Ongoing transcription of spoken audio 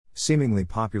seemingly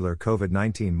popular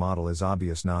COVID-19 model is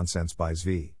obvious nonsense by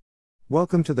SV.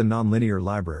 Welcome to the Nonlinear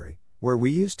Library, where we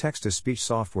use text-to-speech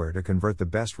software to convert the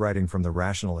best writing from the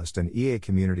rationalist and EA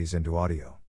communities into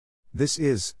audio. This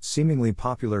is, seemingly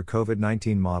popular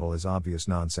COVID-19 model is obvious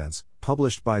nonsense,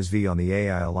 published by SV on the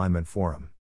AI Alignment Forum.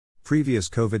 Previous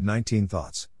COVID-19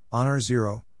 thoughts, on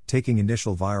R0, taking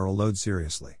initial viral load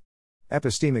seriously.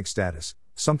 Epistemic status,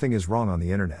 something is wrong on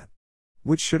the internet.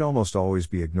 Which should almost always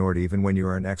be ignored even when you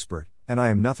are an expert, and I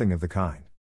am nothing of the kind.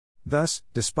 Thus,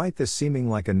 despite this seeming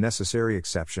like a necessary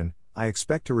exception, I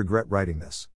expect to regret writing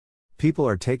this. People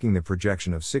are taking the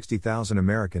projection of 60,000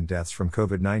 American deaths from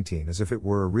COVID-19 as if it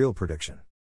were a real prediction.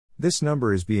 This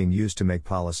number is being used to make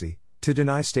policy, to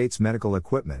deny states medical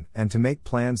equipment, and to make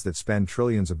plans that spend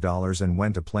trillions of dollars and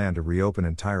when to plan to reopen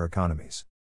entire economies.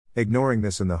 Ignoring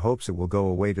this in the hopes it will go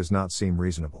away does not seem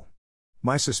reasonable.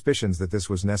 My suspicions that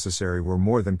this was necessary were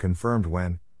more than confirmed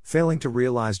when, failing to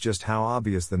realize just how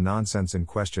obvious the nonsense in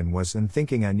question was and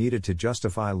thinking I needed to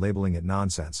justify labeling it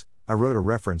nonsense, I wrote a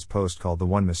reference post called the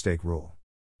One Mistake Rule.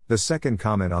 The second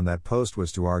comment on that post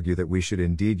was to argue that we should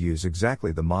indeed use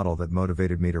exactly the model that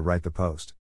motivated me to write the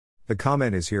post. The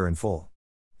comment is here in full.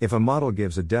 If a model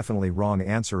gives a definitely wrong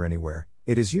answer anywhere,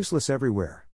 it is useless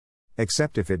everywhere.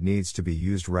 Except if it needs to be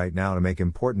used right now to make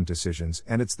important decisions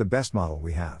and it's the best model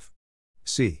we have.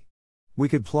 See. We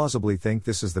could plausibly think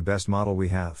this is the best model we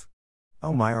have.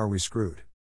 Oh my, are we screwed?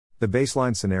 The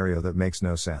baseline scenario that makes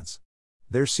no sense.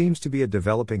 There seems to be a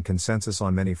developing consensus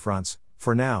on many fronts,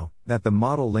 for now, that the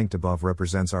model linked above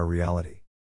represents our reality.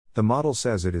 The model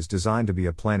says it is designed to be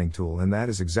a planning tool, and that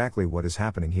is exactly what is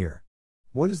happening here.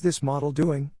 What is this model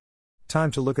doing?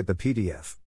 Time to look at the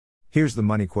PDF. Here's the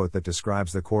money quote that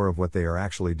describes the core of what they are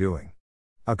actually doing.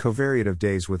 A covariate of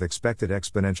days with expected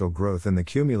exponential growth in the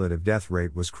cumulative death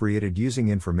rate was created using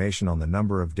information on the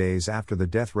number of days after the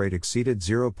death rate exceeded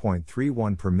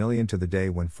 0.31 per million to the day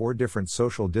when 4 different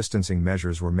social distancing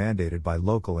measures were mandated by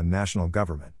local and national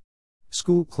government.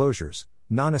 School closures,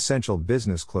 non-essential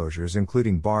business closures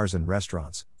including bars and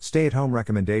restaurants, stay-at-home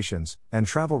recommendations, and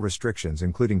travel restrictions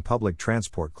including public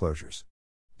transport closures.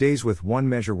 Days with one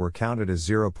measure were counted as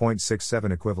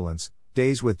 0.67 equivalents,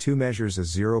 days with 2 measures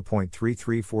as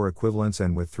 0.334 equivalents,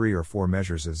 and with 3 or 4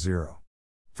 measures as 0.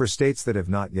 For states that have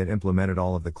not yet implemented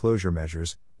all of the closure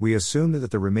measures, we assume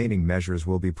that the remaining measures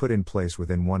will be put in place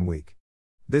within 1 week.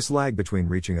 This lag between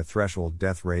reaching a threshold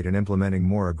death rate and implementing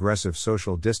more aggressive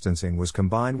social distancing was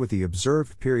combined with the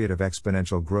observed period of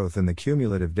exponential growth in the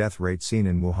cumulative death rate seen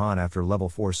in Wuhan after level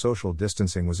 4 social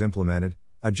distancing was implemented,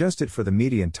 adjusted for the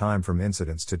median time from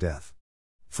incidence to death.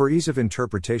 For ease of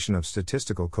interpretation of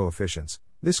statistical coefficients,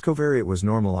 this covariate was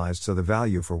normalized so the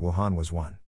value for Wuhan was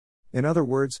 1. In other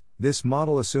words, this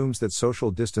model assumes that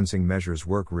social distancing measures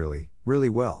work really, really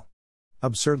well.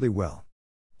 Absurdly well.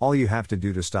 All you have to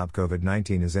do to stop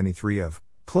COVID-19 is any 3 of: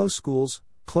 close schools,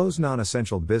 close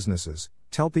non-essential businesses,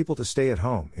 tell people to stay at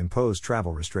home, impose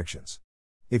travel restrictions.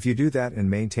 If you do that and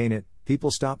maintain it,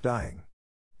 people stop dying.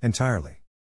 Entirely.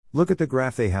 Look at the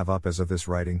graph they have up as of this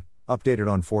writing,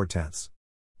 updated on 4/10.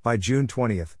 By June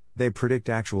 20th, they predict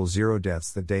actual 0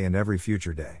 deaths that day and every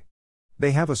future day.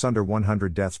 They have us under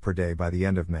 100 deaths per day by the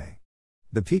end of May.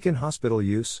 The peak in hospital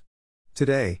use?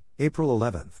 Today, April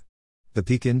 11th. The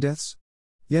peak in deaths?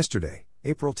 Yesterday,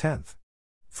 April 10th.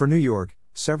 For New York,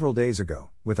 several days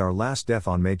ago, with our last death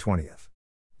on May 20th.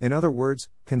 In other words,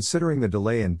 considering the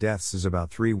delay in deaths is about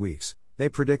 3 weeks, they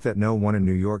predict that no one in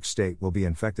New York State will be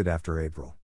infected after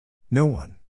April. No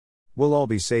one. We'll all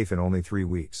be safe in only 3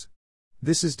 weeks.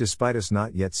 This is despite us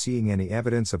not yet seeing any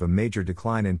evidence of a major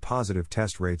decline in positive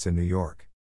test rates in New York.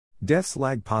 Deaths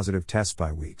lag positive tests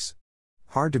by weeks.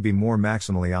 Hard to be more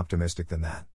maximally optimistic than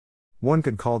that. One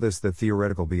could call this the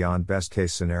theoretical beyond best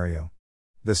case scenario.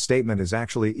 The statement is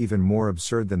actually even more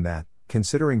absurd than that,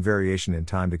 considering variation in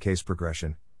time to case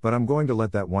progression, but I'm going to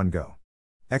let that one go.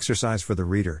 Exercise for the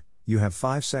reader, you have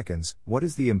 5 seconds, what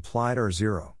is the implied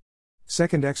R0?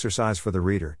 Second exercise for the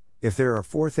reader, if there are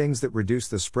 4 things that reduce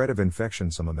the spread of infection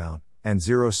some amount, and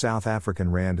 0 South African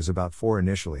Rand is about 4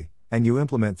 initially, and you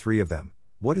implement 3 of them,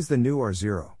 what is the new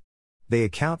R0? They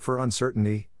account for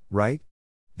uncertainty, right?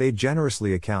 They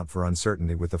generously account for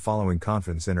uncertainty with the following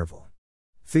confidence interval.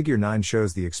 Figure 9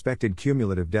 shows the expected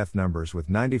cumulative death numbers with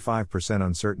 95%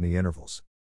 uncertainty intervals.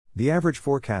 The average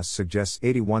forecast suggests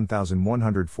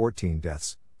 81,114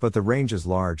 deaths, but the range is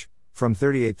large, from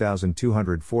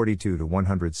 38,242 to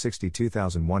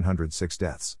 162,106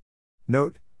 deaths.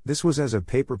 Note, this was as of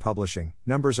paper publishing,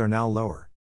 numbers are now lower.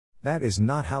 That is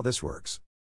not how this works.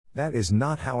 That is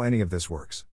not how any of this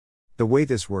works. The way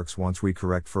this works once we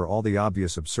correct for all the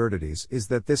obvious absurdities is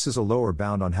that this is a lower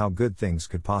bound on how good things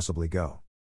could possibly go.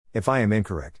 If I am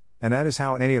incorrect, and that is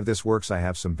how any of this works, I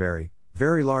have some very,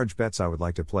 very large bets I would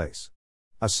like to place.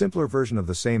 A simpler version of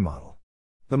the same model.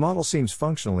 The model seems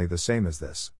functionally the same as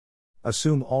this.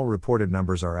 Assume all reported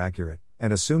numbers are accurate,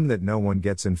 and assume that no one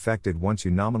gets infected once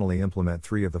you nominally implement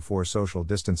 3 of the 4 social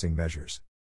distancing measures.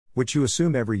 Which you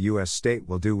assume every US state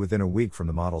will do within a week from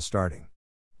the model starting.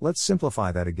 Let's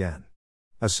simplify that again.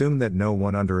 Assume that no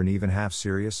one under an even half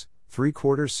serious,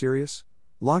 3/4 serious,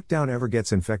 lockdown ever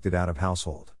gets infected out of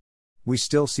household. We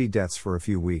still see deaths for a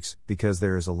few weeks, because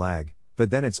there is a lag, but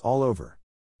then it's all over.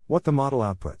 What the model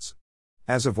outputs.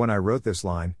 As of when I wrote this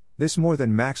line, this more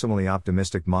than maximally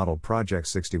optimistic model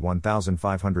projects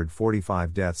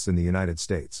 61,545 deaths in the United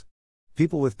States.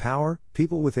 People with power,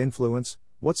 people with influence,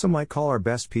 what some might call our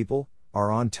best people,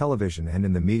 are on television and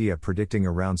in the media predicting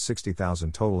around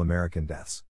 60,000 total American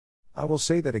deaths. I will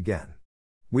say that again.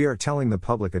 We are telling the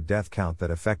public a death count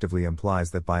that effectively implies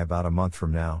that by about a month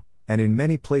from now, and in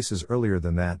many places earlier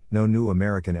than that, no new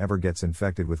American ever gets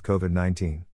infected with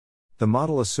COVID-19. The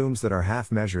model assumes that our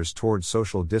half measures towards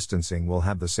social distancing will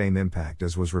have the same impact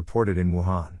as was reported in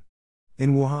Wuhan.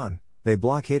 In Wuhan, they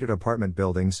blockaded apartment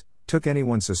buildings, took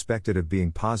anyone suspected of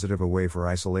being positive away for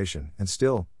isolation, and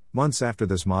still, months after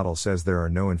this model says there are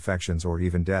no infections or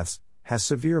even deaths, has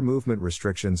severe movement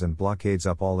restrictions and blockades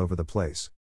up all over the place.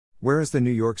 Whereas the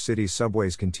New York City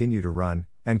subways continue to run,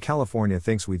 and California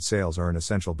thinks weed sales are an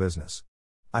essential business.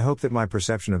 I hope that my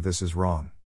perception of this is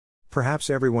wrong. Perhaps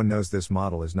everyone knows this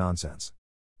model is nonsense.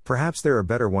 Perhaps there are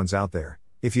better ones out there.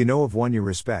 If you know of one you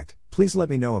respect, please let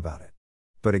me know about it.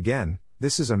 But again,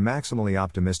 this is a maximally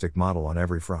optimistic model on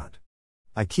every front.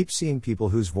 I keep seeing people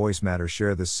whose voice matters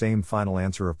share this same final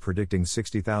answer of predicting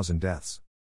 60,000 deaths.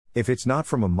 If it's not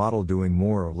from a model doing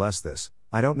more or less this,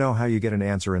 I don't know how you get an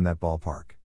answer in that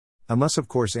ballpark. Unless of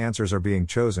course answers are being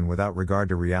chosen without regard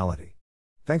to reality.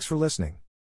 Thanks for listening.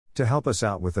 To help us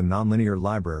out with the Nonlinear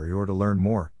Library or to learn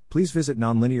more, please visit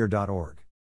nonlinear.org.